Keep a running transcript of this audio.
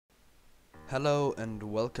Hello and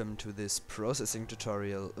welcome to this processing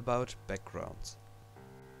tutorial about backgrounds.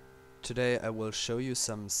 Today I will show you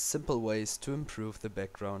some simple ways to improve the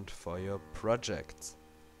background for your projects.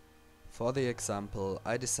 For the example,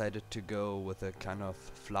 I decided to go with a kind of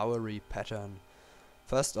flowery pattern,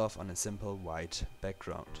 first off on a simple white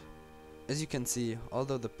background. As you can see,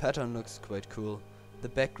 although the pattern looks quite cool, the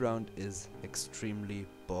background is extremely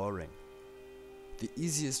boring. The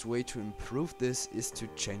easiest way to improve this is to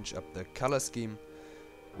change up the color scheme,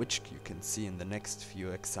 which you can see in the next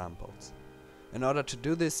few examples. In order to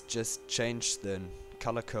do this, just change the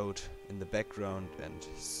color code in the background and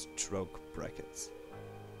stroke brackets.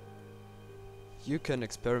 You can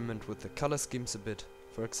experiment with the color schemes a bit.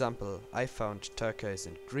 For example, I found turquoise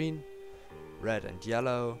and green, red and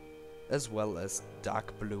yellow, as well as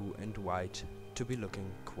dark blue and white to be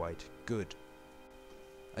looking quite good.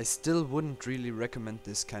 I still wouldn't really recommend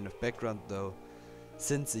this kind of background though,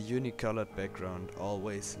 since a unicolored background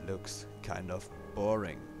always looks kind of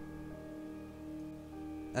boring.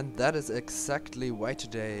 And that is exactly why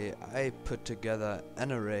today I put together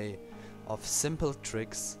an array of simple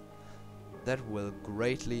tricks that will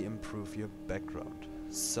greatly improve your background.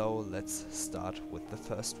 So let's start with the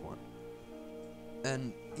first one.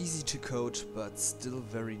 An easy to code but still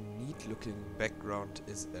very neat looking background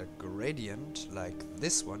is a gradient like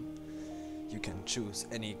this one. You can choose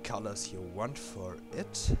any colors you want for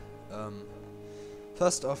it.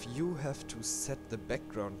 First off, you have to set the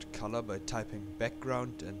background color by typing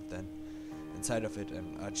background and then inside of it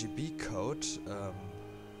an RGB code.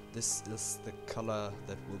 This is the color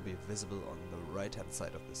that will be visible on the right hand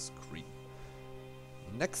side of the screen.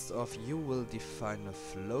 Next off, you will define a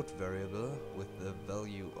float variable with the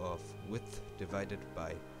value of width divided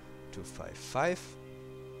by 255,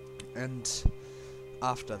 and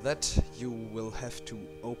after that you will have to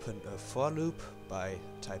open a for loop by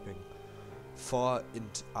typing for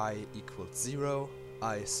int I equals 0,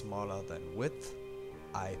 I smaller than width,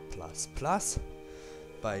 I plus plus.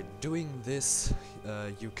 By doing this,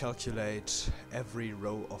 you calculate every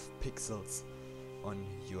row of pixels on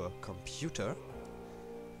your computer.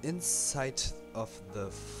 Inside of the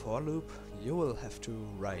for loop you will have to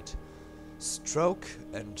write stroke,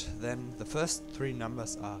 and then the first three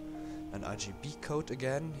numbers are an RGB code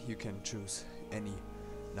again. You can choose any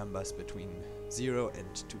numbers between 0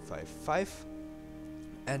 and 255,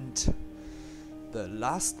 and the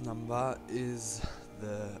last number is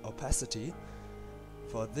the opacity.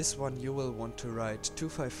 For this one you will want to write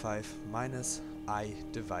 255 minus I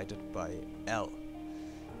divided by L.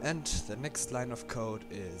 And the next line of code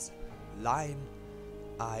is line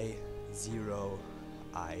I0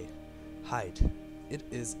 I height. It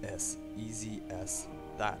is as easy as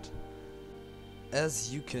that.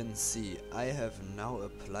 As you can see, I have now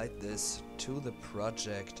applied this to the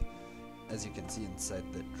project, as you can see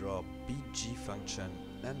inside the draw BG function,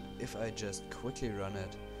 and if I just quickly run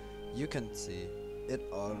it, you can see it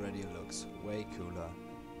already looks way cooler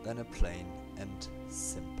than a plain and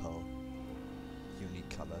simple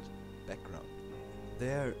unicolored background.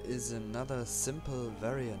 There is another simple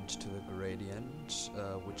variant to the gradient,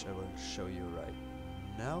 which I will show you right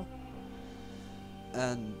now.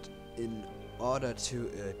 And in order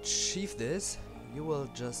to achieve this, you will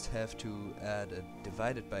just have to add a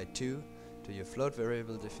divided by 2 to your float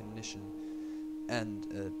variable definition, and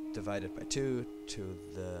divided by 2 to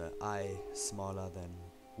the I smaller than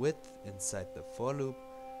width inside the for loop.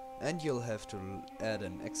 And you'll have to add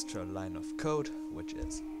an extra line of code, which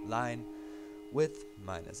is line width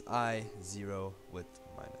minus I 0 width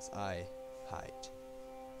minus I height.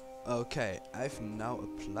 Okay, I've now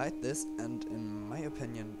applied this, and in my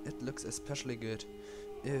opinion it looks especially good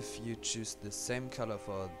if you choose the same color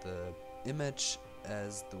for the image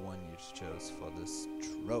as the one you chose for the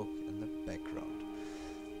stroke in the background.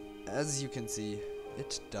 As you can see,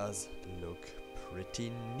 it does look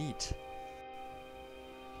pretty neat.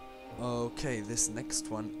 Okay, this next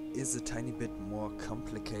one is a tiny bit more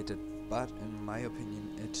complicated, but in my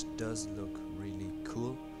opinion it does look really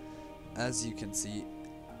cool. As you can see,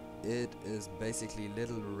 it is basically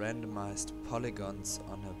little randomized polygons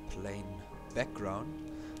on a plain background.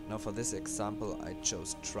 Now for this example I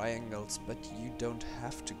chose triangles, but you don't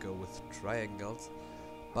have to go with triangles.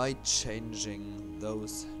 By changing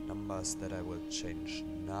those numbers that I will change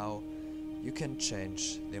now, you can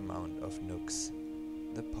change the amount of nooks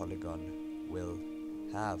the polygon will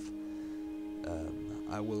have.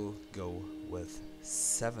 I will go with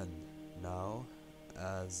 7 now.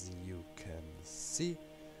 As you can see,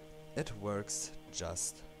 it works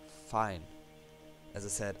just fine. As I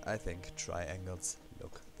said, I think triangles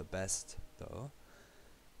look the best though.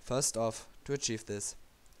 First off, to achieve this,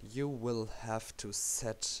 you will have to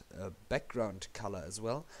set a background color as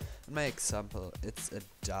well. In my example, it's a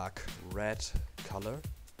dark red color,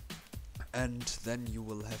 and then you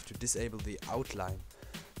will have to disable the outline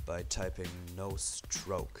by typing no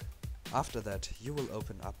stroke. After that, you will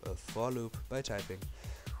open up a for loop by typing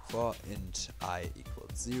for int I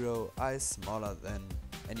equals 0, I smaller than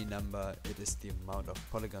any number, it is the amount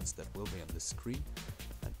of polygons that will be on the screen,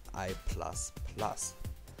 and I plus plus.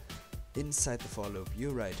 Inside the for loop you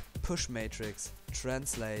write push matrix,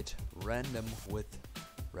 translate random width,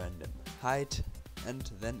 random height,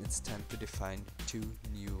 and then it's time to define two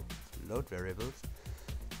new float variables,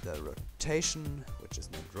 the rotation, which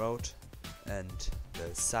is named rot, and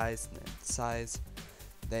the size, named size.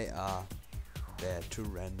 They are there to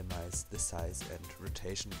randomize the size and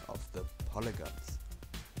rotation of the polygons.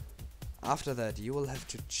 After that, you will have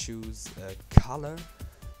to choose a color.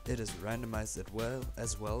 It is randomized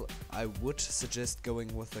as well. I would suggest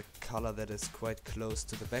going with a color that is quite close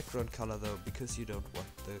to the background color though, because you don't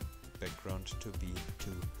want the background to be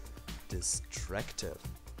too distractive.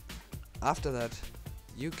 After that,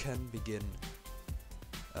 you can begin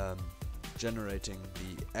generating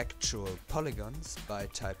the actual polygons by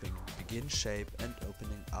typing begin shape and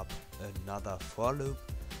opening up another for loop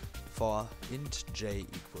for int j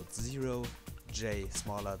equals 0, j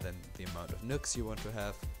smaller than the amount of nooks you want to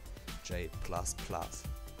have, j plus plus.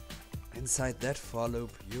 Inside that for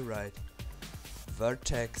loop you write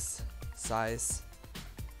vertex size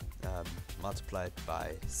multiplied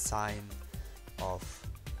by sine of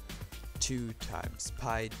 2 times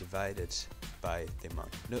pi divided by the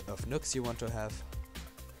amount of nooks you want to have,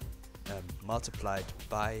 multiplied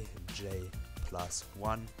by j plus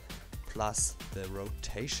 1 plus the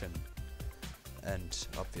rotation, and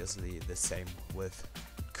obviously the same with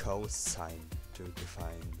cosine to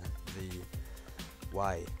define the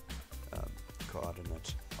y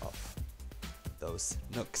coordinate of those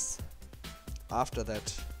nooks. After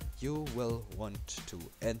that, you will want to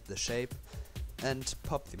end the shape and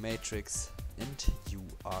pop the matrix, and you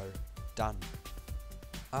are done.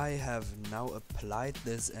 I have now applied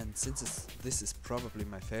this, and since this is probably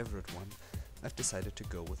my favorite one, I've decided to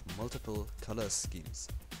go with multiple color schemes.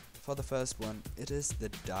 For the first one, it is the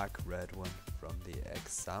dark red one from the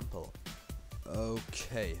example.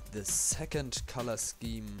 Okay, the second color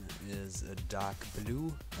scheme is a dark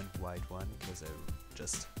blue and white one, because I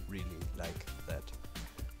just really like that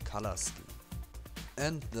color scheme.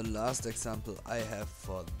 And the last example I have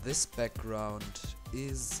for this background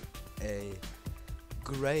is a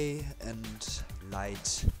gray and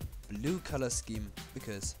light blue color scheme,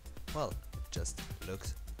 because, well, it just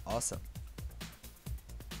looks awesome.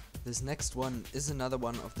 This next one is another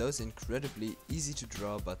one of those incredibly easy to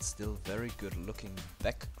draw but still very good looking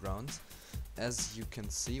backgrounds. As you can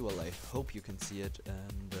see, well, I hope you can see it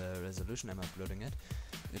in the resolution I'm uploading it.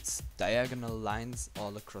 It's diagonal lines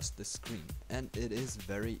all across the screen, and it is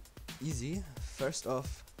very easy. First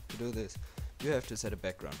off, to do this, you have to set a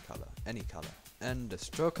background color, any color, and a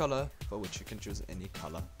stroke color, for which you can choose any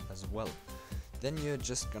color as well. Then you're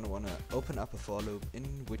just gonna wanna open up a for loop in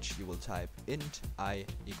which you will type int I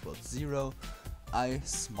equals 0, I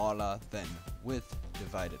smaller than width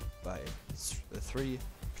divided by 3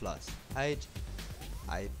 plus height,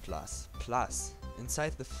 I plus plus.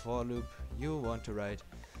 Inside the for loop you want to write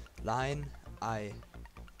line I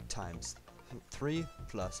times 3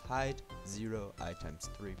 plus height, 0, I times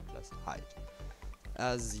 3 plus height.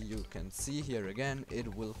 As you can see here again,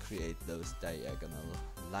 it will create those diagonal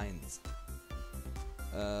lines.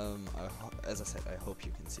 As I said, I hope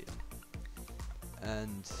you can see it.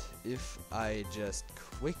 And if I just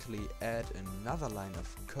quickly add another line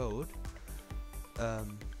of code,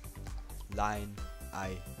 line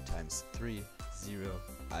I times 3, 0,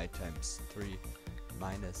 I times 3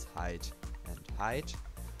 minus height and height,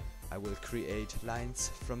 I will create lines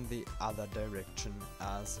from the other direction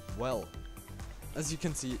as well. As you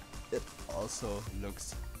can see, it also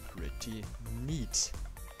looks pretty neat.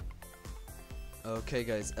 Okay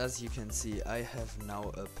guys, as you can see, I have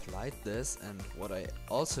now applied this, and what I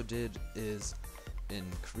also did is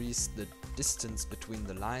increase the distance between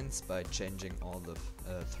the lines by changing all the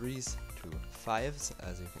 3s to 5s,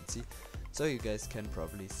 as you can see, so you guys can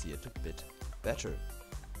probably see it a bit better.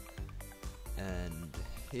 And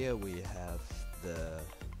here we have the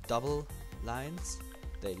double lines.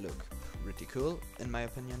 They look pretty cool in my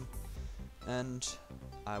opinion, and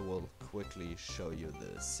I will quickly show you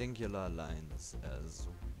the singular lines as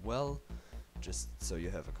well, just so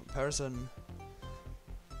you have a comparison.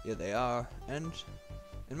 Here they are, and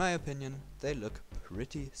in my opinion they look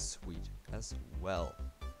pretty sweet as well.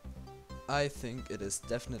 I think it is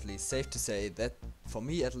definitely safe to say that For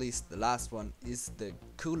me at least, the last one is the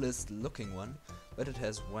coolest looking one, but it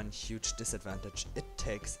has one huge disadvantage: it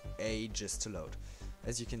takes ages to load.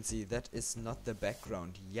 As you can see, that is not the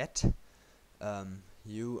background yet.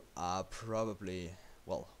 You are probably,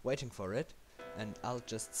 well, waiting for it, and I'll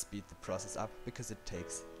just speed the process up because it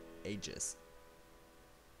takes ages.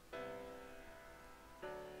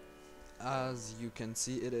 As you can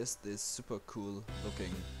see, it is this super cool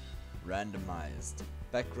looking randomized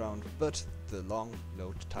background, but the long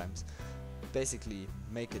load times basically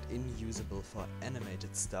make it unusable for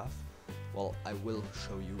animated stuff. Well, I will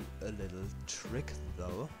show you a little trick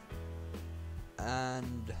though.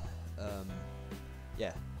 And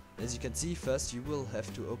yeah, as you can see, first you will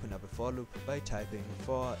have to open up a for loop by typing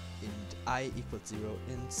for int I equals 0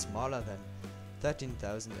 in smaller than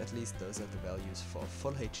 13,000, at least those are the values for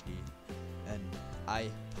full HD, and I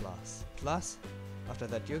plus plus. After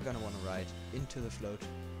that you're gonna want to write into the float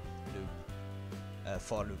loop,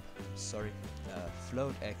 for loop, sorry,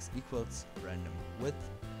 float x equals random width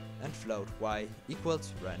and float y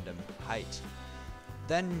equals random height.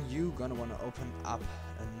 Then you gonna want to open up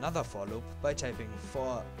another for loop by typing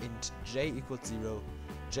for int j equals 0,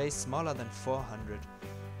 j smaller than 400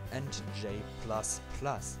 and j plus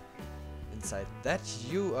plus. Inside that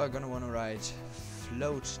you are gonna want to write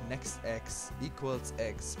float next x equals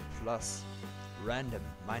x plus random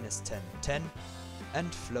minus 10 10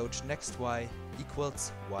 and float next y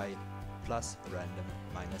equals y plus random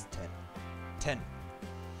minus 10 10.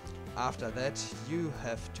 After that you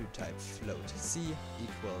have to type float c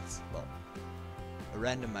equals, well, a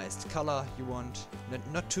randomized color you want,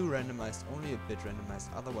 not too randomized, only a bit randomized,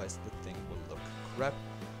 otherwise the thing will look crap.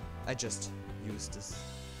 I just use this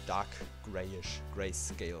dark grayish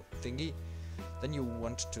grayscale thingy. Then you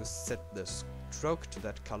want to set the stroke to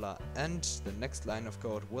that color, and the next line of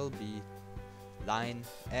code will be line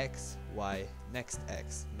x, y, next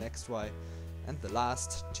x, next y, and the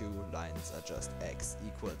last two lines are just x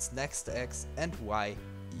equals next x and y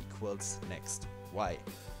equals next y.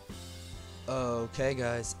 Okay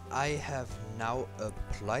guys, I have now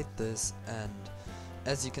applied this, and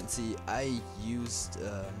as you can see I used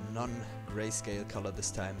a non-grayscale color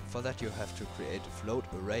this time. For that you have to create a float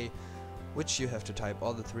array, which you have to type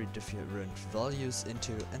all the three different values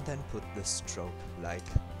into and then put the stroke like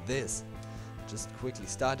this. Just quickly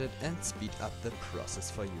start it and speed up the process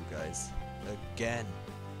for you guys again.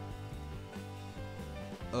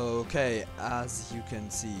 Okay, as you can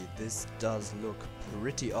see, this does look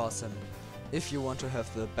pretty awesome. If you want to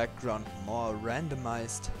have the background more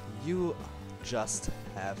randomized, you just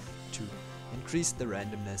have to increase the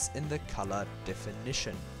randomness in the color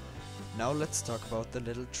definition. Now let's talk about the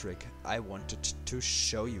little trick I wanted to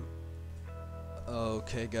show you.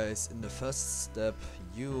 Okay guys, in the first step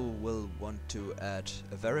you will want to add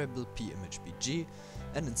a variable pImageBG,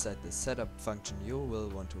 and inside the setup function you will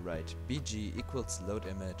want to write bg equals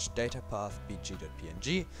loadImage datapath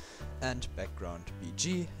bg.png and background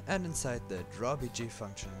bg, and inside the drawBG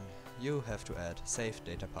function you have to add save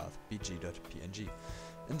datapath bg.png.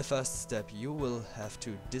 In the first step you will have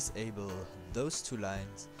to disable those two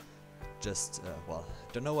lines. Just, well,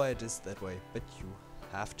 don't know why it is that way, but you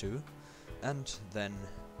have to. And then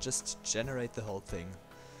just generate the whole thing,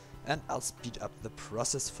 and I'll speed up the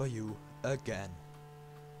process for you again.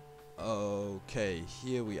 Okay,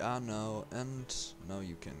 here we are now, and now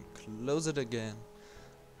you can close it again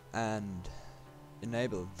and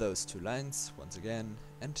enable those two lines once again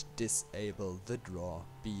and disable the draw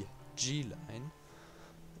BG line,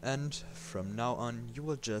 and from now on you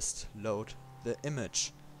will just load the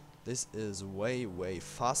image. This is way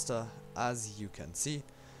faster, as you can see,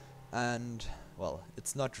 and well,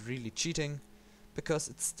 it's not really cheating because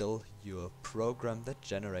it's still your program that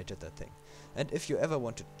generated that thing. And if you ever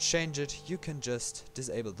want to change it, you can just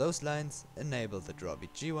disable those lines, enable the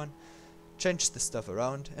drawBG one, change the stuff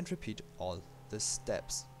around and repeat all the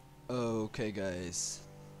steps. Okay guys,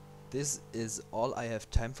 this is all I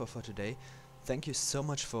have time for today. Thank you so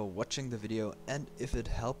much for watching the video, and if it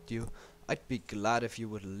helped you, I'd be glad if you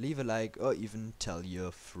would leave a like or even tell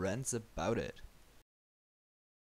your friends about it.